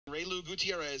Raylu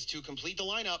Gutierrez to complete the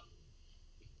lineup.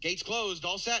 Gates closed,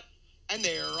 all set, and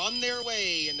they're on their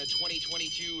way in the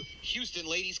 2022 Houston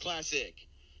Ladies Classic.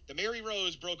 The Mary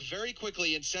Rose broke very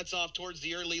quickly and sets off towards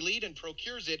the early lead and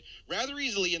procures it rather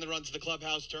easily in the run to the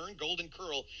clubhouse turn. Golden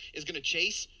Curl is going to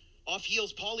chase. Off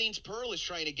heels, Pauline's Pearl is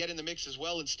trying to get in the mix as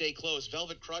well and stay close.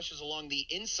 Velvet Crush is along the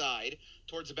inside.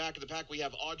 Towards the back of the pack, we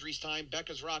have Audrey's Time,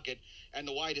 Becca's Rocket, and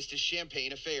the widest is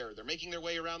Champagne Affair. They're making their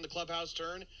way around the clubhouse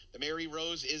turn. The Mary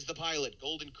Rose is the pilot.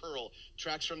 Golden Curl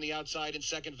tracks from the outside in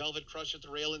second. Velvet Crush at the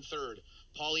rail in third.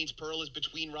 Pauline's Pearl is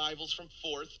between rivals from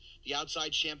fourth. The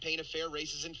outside Champagne Affair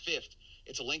races in fifth.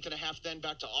 It's a length and a half then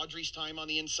back to Audrey's Time on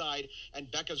the inside,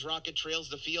 and Becca's Rocket trails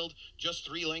the field just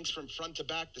 3 lengths from front to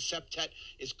back. The septet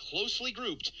is closely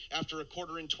grouped after a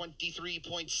quarter in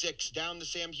 23.6 down the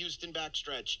Sam Houston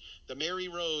backstretch. The Mary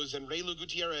Rose and Raylu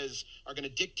Gutierrez are going to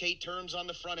dictate terms on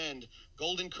the front end.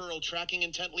 Golden Curl tracking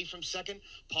intently from second.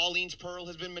 Pauline's Pearl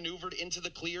has been maneuvered into the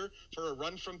clear for a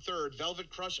run from third. Velvet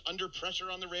Crush under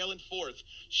pressure on the rail in fourth.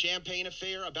 Champagne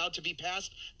Affair about to be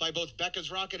passed by both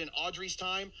Becca's Rocket and Audrey's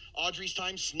Time. Audrey's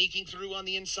Time sneaking through on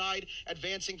the inside,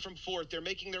 advancing from fourth. They're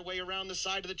making their way around the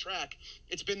side of the track.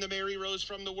 It's been the Mary Rose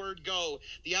from the word go.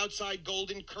 The outside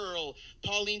Golden Curl.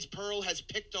 Pauline's Pearl has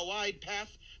picked a wide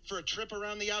path for a trip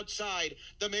around the outside.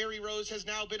 The Mary Rose has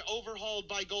now been overhauled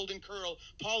by Golden Curl.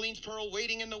 Pauline's Pearl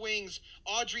waiting in the wings.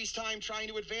 Audrey's Time trying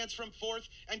to advance from fourth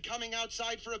and coming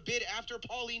outside for a bid after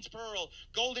Pauline's Pearl.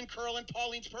 Golden Curl and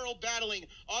Pauline's Pearl battling.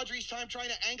 Audrey's Time trying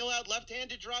to angle out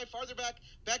left-handed drive farther back.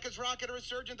 Becca's Rocket, a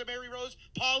resurgent. The Mary Rose.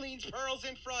 Pauline's Pearl's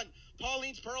in front.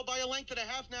 Pauline's Pearl by a length and a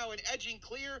half now and edging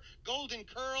clear. Golden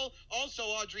Curl, also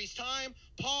Audrey's Time.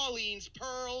 Pauline's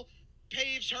Pearl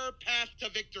paves her path to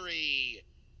victory.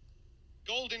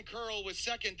 Golden Curl was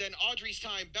second, then Audrey's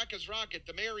Time, Becca's Rocket,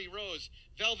 the Mary Rose,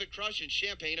 Velvet Crush, and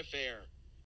Champagne Affair.